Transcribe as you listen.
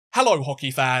Hello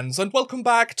hockey fans and welcome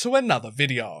back to another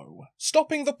video.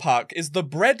 Stopping the puck is the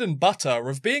bread and butter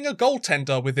of being a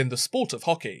goaltender within the sport of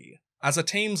hockey. As a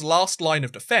team's last line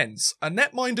of defence, a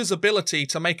netminder's ability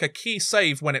to make a key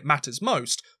save when it matters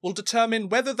most will determine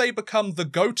whether they become the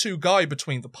go-to guy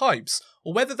between the pipes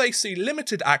or whether they see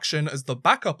limited action as the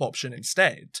backup option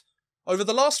instead. Over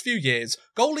the last few years,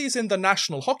 goalies in the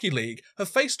National Hockey League have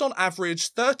faced on average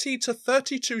 30 to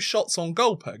 32 shots on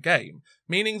goal per game,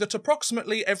 meaning that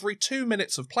approximately every 2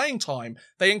 minutes of playing time,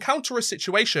 they encounter a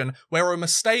situation where a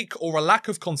mistake or a lack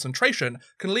of concentration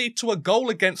can lead to a goal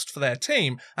against for their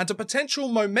team and a potential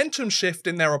momentum shift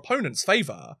in their opponent's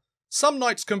favour. Some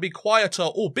nights can be quieter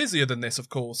or busier than this, of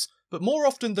course, but more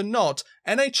often than not,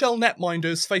 NHL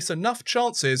netminders face enough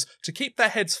chances to keep their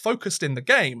heads focused in the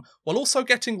game, while also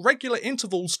getting regular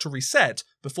intervals to reset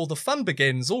before the fun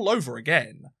begins all over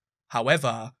again.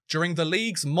 However, during the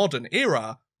league's modern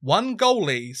era, one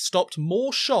goalie stopped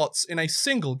more shots in a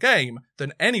single game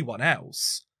than anyone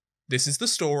else. This is the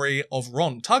story of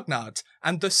Ron Tugnutt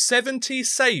and the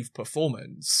 70-save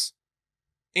performance.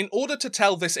 In order to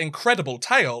tell this incredible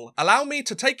tale, allow me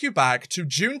to take you back to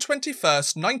June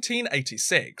 21st,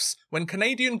 1986, when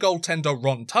Canadian goaltender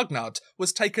Ron Tugnutt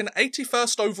was taken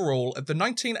 81st overall at the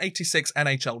 1986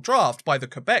 NHL draft by the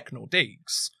Quebec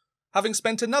Nordiques. Having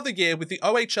spent another year with the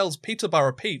OHL's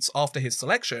Peterborough Petes after his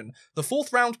selection, the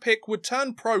 4th round pick would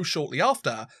turn pro shortly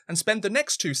after and spend the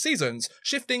next 2 seasons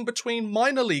shifting between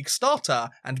minor league starter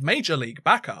and major league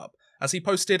backup, as he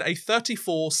posted a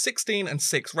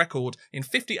 34-16-6 record in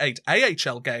 58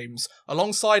 AHL games,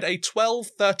 alongside a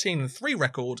 12-13-3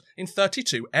 record in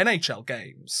 32 NHL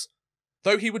games.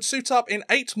 Though he would suit up in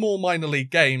 8 more minor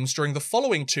league games during the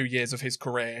following 2 years of his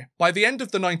career, by the end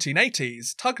of the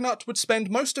 1980s, Tugnutt would spend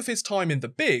most of his time in the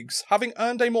bigs, having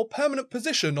earned a more permanent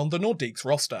position on the Nordiques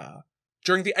roster.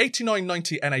 During the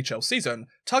 89-90 NHL season,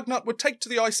 Tugnutt would take to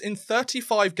the ice in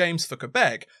 35 games for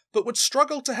Quebec, but would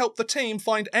struggle to help the team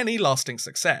find any lasting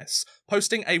success,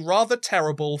 posting a rather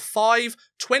terrible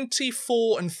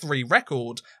 5-24-3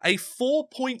 record, a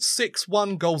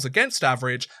 4.61 goals against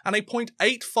average, and a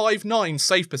 .859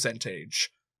 save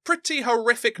percentage. Pretty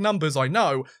horrific numbers, I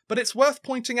know, but it's worth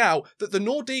pointing out that the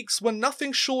Nordiques were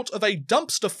nothing short of a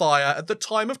dumpster fire at the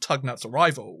time of Tugnutt's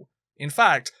arrival. In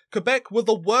fact, Quebec were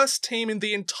the worst team in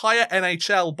the entire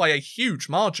NHL by a huge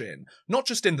margin, not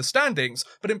just in the standings,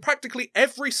 but in practically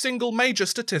every single major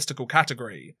statistical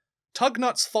category.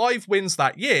 Tugnutt's 5 wins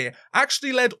that year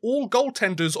actually led all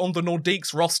goaltenders on the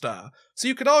Nordiques roster, so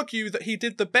you could argue that he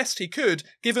did the best he could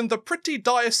given the pretty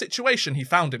dire situation he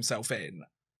found himself in.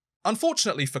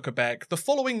 Unfortunately for Quebec, the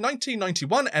following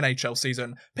 1991 NHL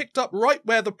season picked up right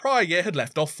where the prior year had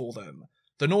left off for them.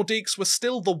 The Nordiques were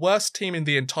still the worst team in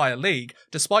the entire league,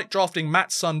 despite drafting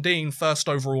Matt Sundin first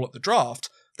overall at the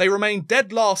draft. They remained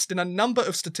dead last in a number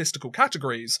of statistical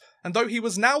categories, and though he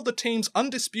was now the team's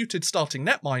undisputed starting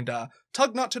netminder,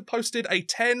 Tugnutt had posted a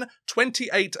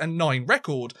 10-28-9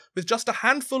 record with just a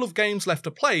handful of games left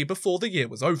to play before the year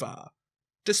was over.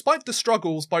 Despite the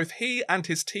struggles both he and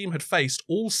his team had faced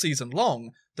all season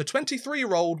long, the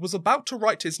 23-year-old was about to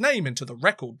write his name into the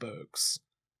record books.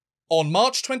 On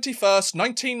March 21st,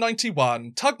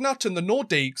 1991, Tugnutt and the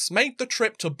Nordiques made the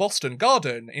trip to Boston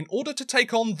Garden in order to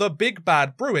take on the big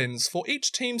bad Bruins for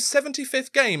each team's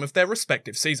 75th game of their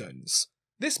respective seasons.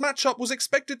 This matchup was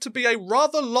expected to be a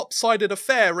rather lopsided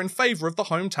affair in favour of the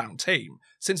hometown team,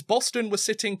 since Boston was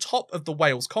sitting top of the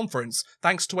Wales Conference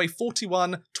thanks to a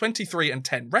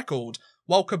 41-23-10 record,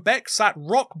 while Quebec sat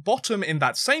rock bottom in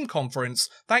that same conference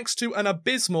thanks to an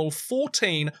abysmal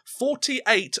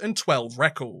 14-48-12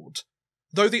 record.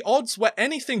 Though the odds were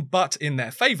anything but in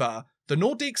their favour, the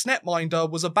Nordiques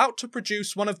netminder was about to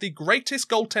produce one of the greatest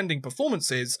goaltending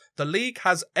performances the league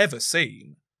has ever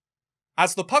seen.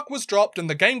 As the puck was dropped and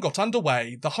the game got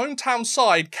underway, the hometown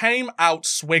side came out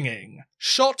swinging.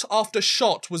 Shot after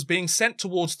shot was being sent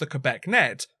towards the Quebec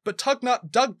net, but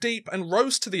Tugnutt dug deep and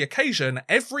rose to the occasion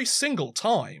every single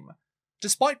time.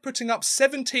 Despite putting up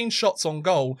 17 shots on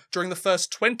goal during the first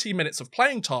 20 minutes of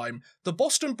playing time, the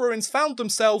Boston Bruins found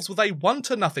themselves with a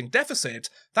 1-0 deficit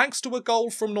thanks to a goal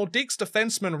from Nordiques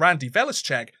defenseman Randy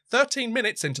Velicek 13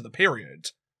 minutes into the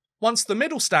period. Once the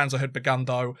middle stanza had begun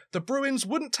though, the Bruins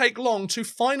wouldn't take long to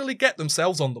finally get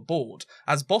themselves on the board,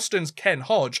 as Boston's Ken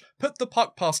Hodge put the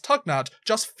puck past Tugnutt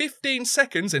just 15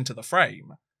 seconds into the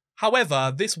frame.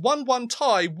 However, this 1-1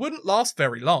 tie wouldn't last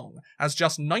very long, as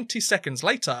just 90 seconds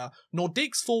later,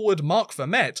 Nordiques forward Marc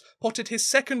Vermette potted his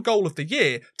second goal of the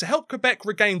year to help Quebec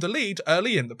regain the lead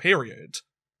early in the period.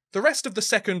 The rest of the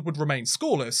second would remain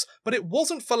scoreless, but it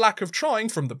wasn't for lack of trying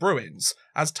from the Bruins,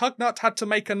 as Tugnutt had to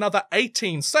make another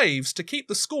 18 saves to keep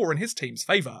the score in his team's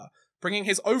favour, bringing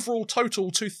his overall total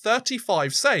to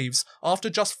 35 saves after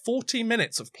just 40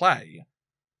 minutes of play.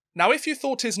 Now, if you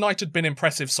thought his night had been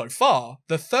impressive so far,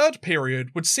 the third period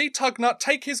would see Tugnutt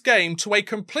take his game to a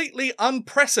completely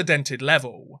unprecedented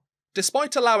level.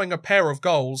 Despite allowing a pair of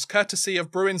goals, courtesy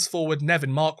of Bruins forward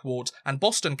Nevin Markward and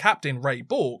Boston captain Ray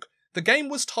Bourque, the game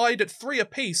was tied at 3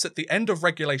 apiece at the end of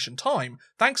regulation time,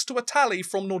 thanks to a tally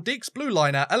from Nordiques blue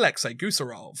liner Alexei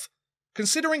Gusarov.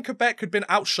 Considering Quebec had been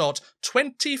outshot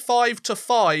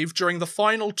 25-5 during the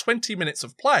final 20 minutes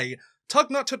of play,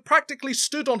 Tugnutt had practically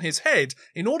stood on his head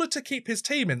in order to keep his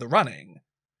team in the running.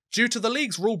 Due to the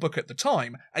league's rulebook at the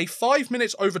time, a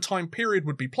 5-minute overtime period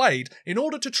would be played in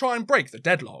order to try and break the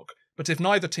deadlock, but if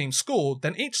neither team scored,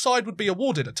 then each side would be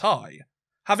awarded a tie.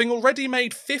 Having already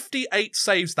made 58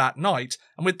 saves that night,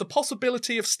 and with the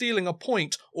possibility of stealing a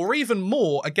point or even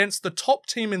more against the top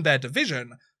team in their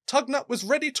division, Tugnutt was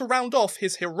ready to round off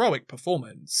his heroic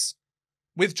performance.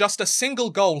 With just a single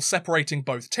goal separating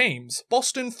both teams,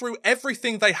 Boston threw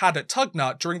everything they had at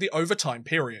Tugnutt during the overtime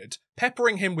period,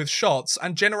 peppering him with shots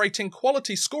and generating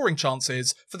quality scoring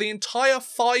chances for the entire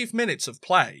 5 minutes of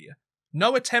play.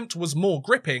 No attempt was more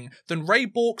gripping than Ray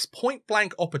Bourque's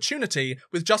point-blank opportunity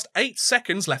with just 8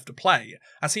 seconds left to play,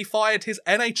 as he fired his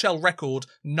NHL record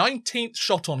 19th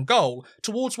shot on goal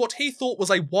towards what he thought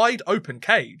was a wide-open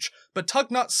cage, but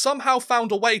Tugnutt somehow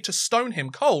found a way to stone him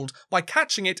cold by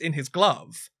catching it in his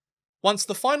glove. Once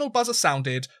the final buzzer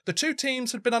sounded, the two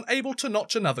teams had been unable to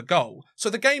notch another goal, so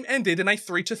the game ended in a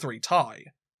 3-3 tie.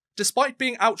 Despite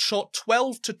being outshot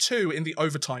 12-2 in the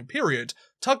overtime period,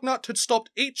 Tugnutt had stopped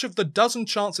each of the dozen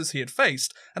chances he had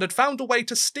faced and had found a way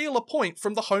to steal a point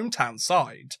from the hometown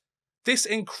side. This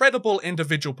incredible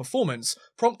individual performance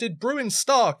prompted Bruins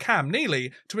star Cam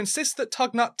Neely to insist that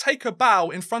Tugnutt take a bow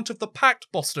in front of the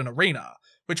packed Boston arena,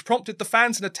 which prompted the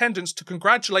fans in attendance to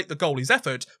congratulate the goalie's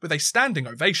effort with a standing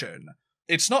ovation.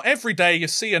 It's not every day you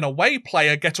see an away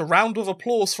player get a round of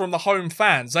applause from the home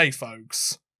fans,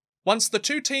 folks? Once the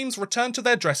two teams returned to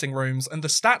their dressing rooms and the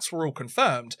stats were all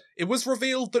confirmed, it was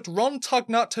revealed that Ron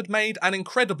Tugnutt had made an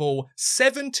incredible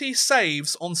 70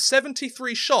 saves on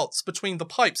 73 shots between the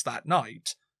pipes that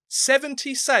night.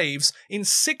 70 saves in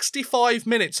 65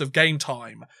 minutes of game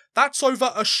time. That's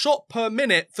over a shot per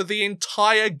minute for the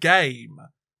entire game.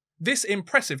 This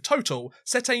impressive total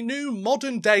set a new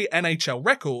modern-day NHL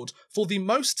record for the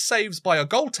most saves by a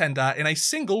goaltender in a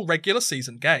single regular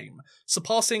season game,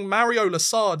 surpassing Mario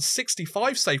Lessard's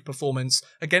 65 save performance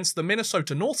against the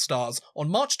Minnesota North Stars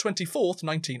on March 24,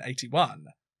 1981.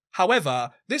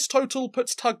 However, this total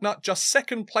puts Tugnutt just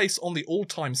second place on the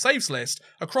all-time saves list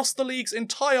across the league's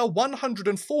entire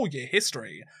 104-year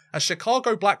history, as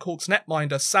Chicago Blackhawks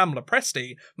netminder Sam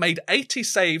Lepresti made 80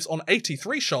 saves on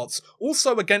 83 shots,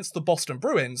 also against the Boston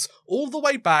Bruins, all the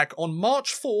way back on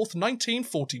March 4th,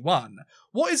 1941.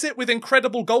 What is it with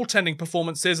incredible goaltending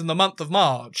performances in the month of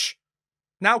March?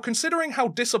 Now, considering how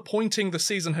disappointing the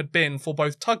season had been for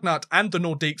both Tugnutt and the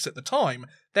Nordiques at the time,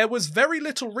 there was very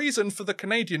little reason for the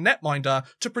Canadian netminder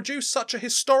to produce such a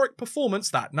historic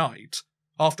performance that night.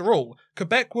 After all,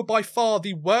 Quebec were by far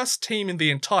the worst team in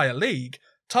the entire league.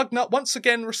 Tugnutt once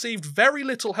again received very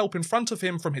little help in front of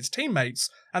him from his teammates,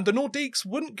 and the Nordiques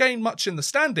wouldn't gain much in the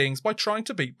standings by trying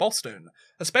to beat Boston,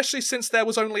 especially since there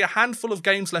was only a handful of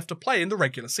games left to play in the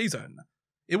regular season.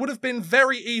 It would have been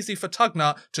very easy for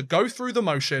Tugnutt to go through the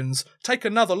motions, take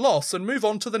another loss and move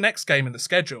on to the next game in the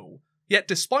schedule. Yet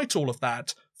despite all of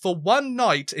that, for one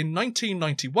night in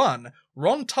 1991,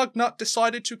 Ron Tugnutt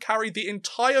decided to carry the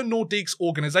entire Nordiques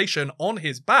organisation on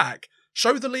his back,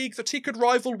 show the league that he could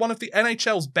rival one of the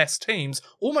NHL's best teams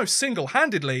almost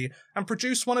single-handedly, and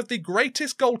produce one of the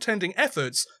greatest goaltending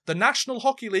efforts the National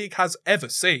Hockey League has ever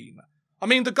seen. I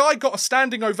mean, the guy got a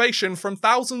standing ovation from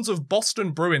thousands of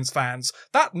Boston Bruins fans.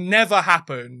 That never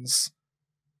happens.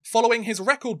 Following his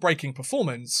record-breaking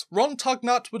performance, Ron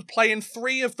Tugnutt would play in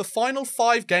 3 of the final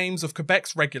 5 games of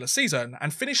Quebec's regular season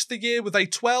and finish the year with a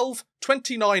 12,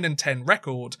 29 and 10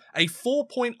 record, a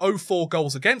 4.04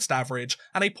 goals against average,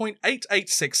 and a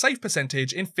 .886 save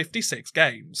percentage in 56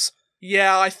 games.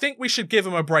 Yeah, I think we should give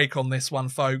him a break on this one,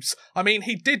 folks. I mean,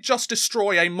 he did just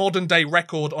destroy a modern-day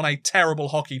record on a terrible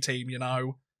hockey team, you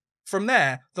know. From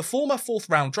there, the former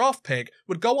 4th-round draft pick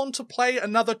would go on to play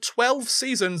another 12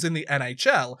 seasons in the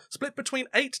NHL, split between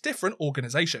 8 different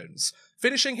organisations,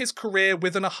 finishing his career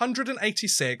with an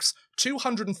 186,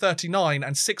 239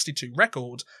 and 62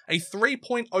 record, a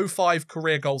 3.05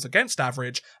 career goals against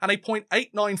average, and a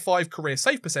 .895 career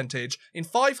save percentage in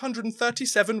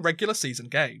 537 regular season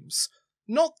games.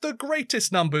 Not the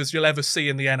greatest numbers you'll ever see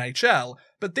in the NHL,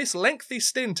 but this lengthy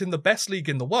stint in the best league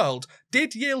in the world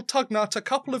did yield Tugnutt a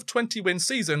couple of 20-win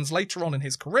seasons later on in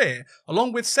his career,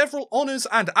 along with several honours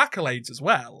and accolades as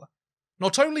well.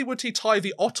 Not only would he tie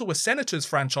the Ottawa Senators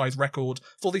franchise record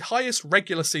for the highest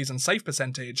regular season save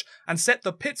percentage, and set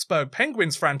the Pittsburgh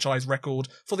Penguins franchise record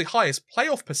for the highest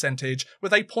playoff percentage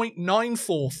with a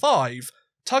 .945,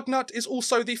 Tugnutt is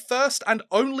also the first and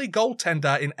only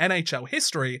goaltender in NHL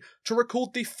history to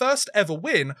record the first ever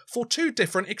win for two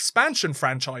different expansion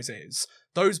franchises,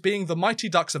 those being the Mighty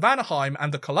Ducks of Anaheim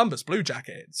and the Columbus Blue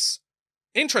Jackets.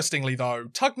 Interestingly though,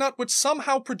 Tugnutt would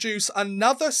somehow produce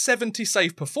another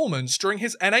 70-save performance during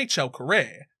his NHL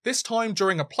career, this time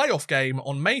during a playoff game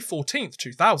on May 14,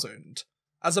 2000.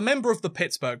 As a member of the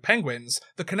Pittsburgh Penguins,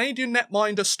 the Canadian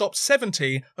netminder stopped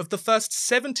 70 of the first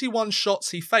 71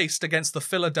 shots he faced against the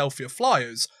Philadelphia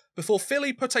Flyers, before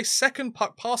Philly put a second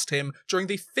puck past him during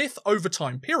the 5th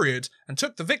overtime period and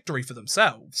took the victory for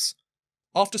themselves.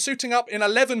 After suiting up in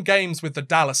 11 games with the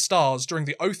Dallas Stars during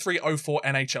the 03-04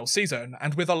 NHL season,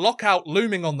 and with a lockout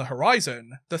looming on the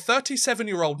horizon, the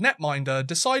 37-year-old netminder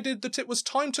decided that it was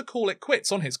time to call it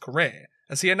quits on his career,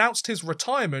 as he announced his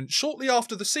retirement shortly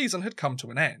after the season had come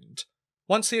to an end.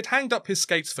 Once he had hanged up his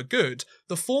skates for good,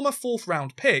 the former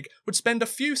 4th-round pick would spend a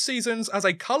few seasons as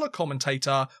a colour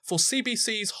commentator for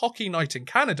CBC's Hockey Night in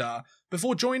Canada,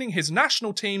 before joining his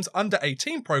national team's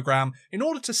under-18 programme in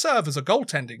order to serve as a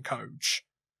goaltending coach.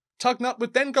 Tugnutt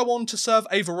would then go on to serve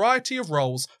a variety of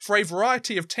roles for a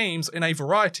variety of teams in a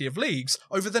variety of leagues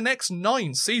over the next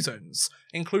 9 seasons,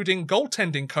 including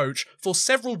goaltending coach for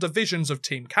several divisions of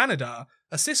Team Canada,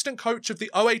 assistant coach of the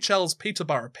OHL's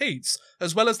Peterborough Petes,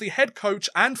 as well as the head coach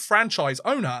and franchise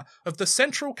owner of the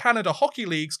Central Canada Hockey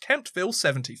League's Kemptville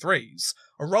 73s,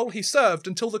 a role he served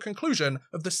until the conclusion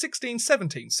of the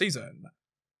 16-17 season.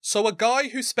 So a guy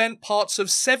who spent parts of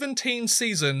 17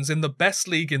 seasons in the best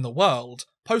league in the world,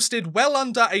 posted well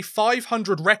under a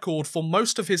 500 record for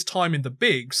most of his time in the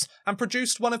bigs, and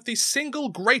produced one of the single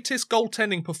greatest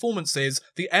goaltending performances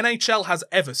the NHL has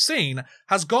ever seen,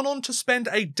 has gone on to spend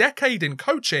a decade in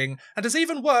coaching and has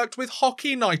even worked with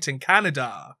Hockey Night in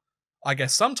Canada. I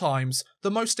guess sometimes the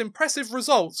most impressive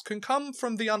results can come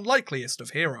from the unlikeliest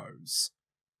of heroes.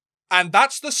 And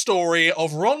that's the story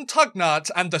of Ron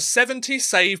Tugnutt and the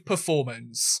 70-save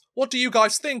performance. What do you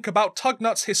guys think about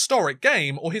Tugnutt's historic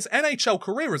game or his NHL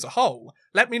career as a whole?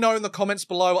 Let me know in the comments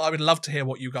below, I would love to hear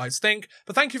what you guys think.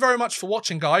 But thank you very much for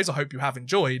watching, guys, I hope you have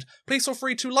enjoyed. Please feel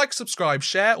free to like, subscribe,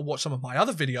 share, or watch some of my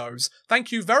other videos.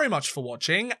 Thank you very much for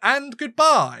watching, and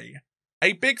goodbye!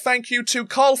 A big thank you to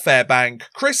Carl Fairbank,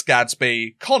 Chris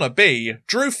Gadsby, Connor B,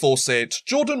 Drew Fawcett,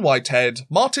 Jordan Whitehead,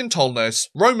 Martin Tolness,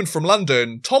 Roman from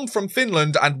London, Tom from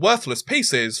Finland, and Worthless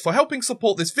Pieces for helping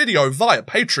support this video via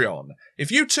Patreon.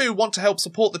 If you too want to help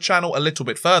support the channel a little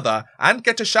bit further and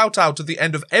get a shout out at the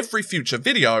end of every future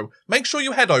video, make sure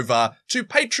you head over to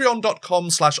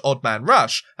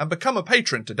patreon.com/oddmanrush and become a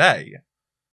patron today.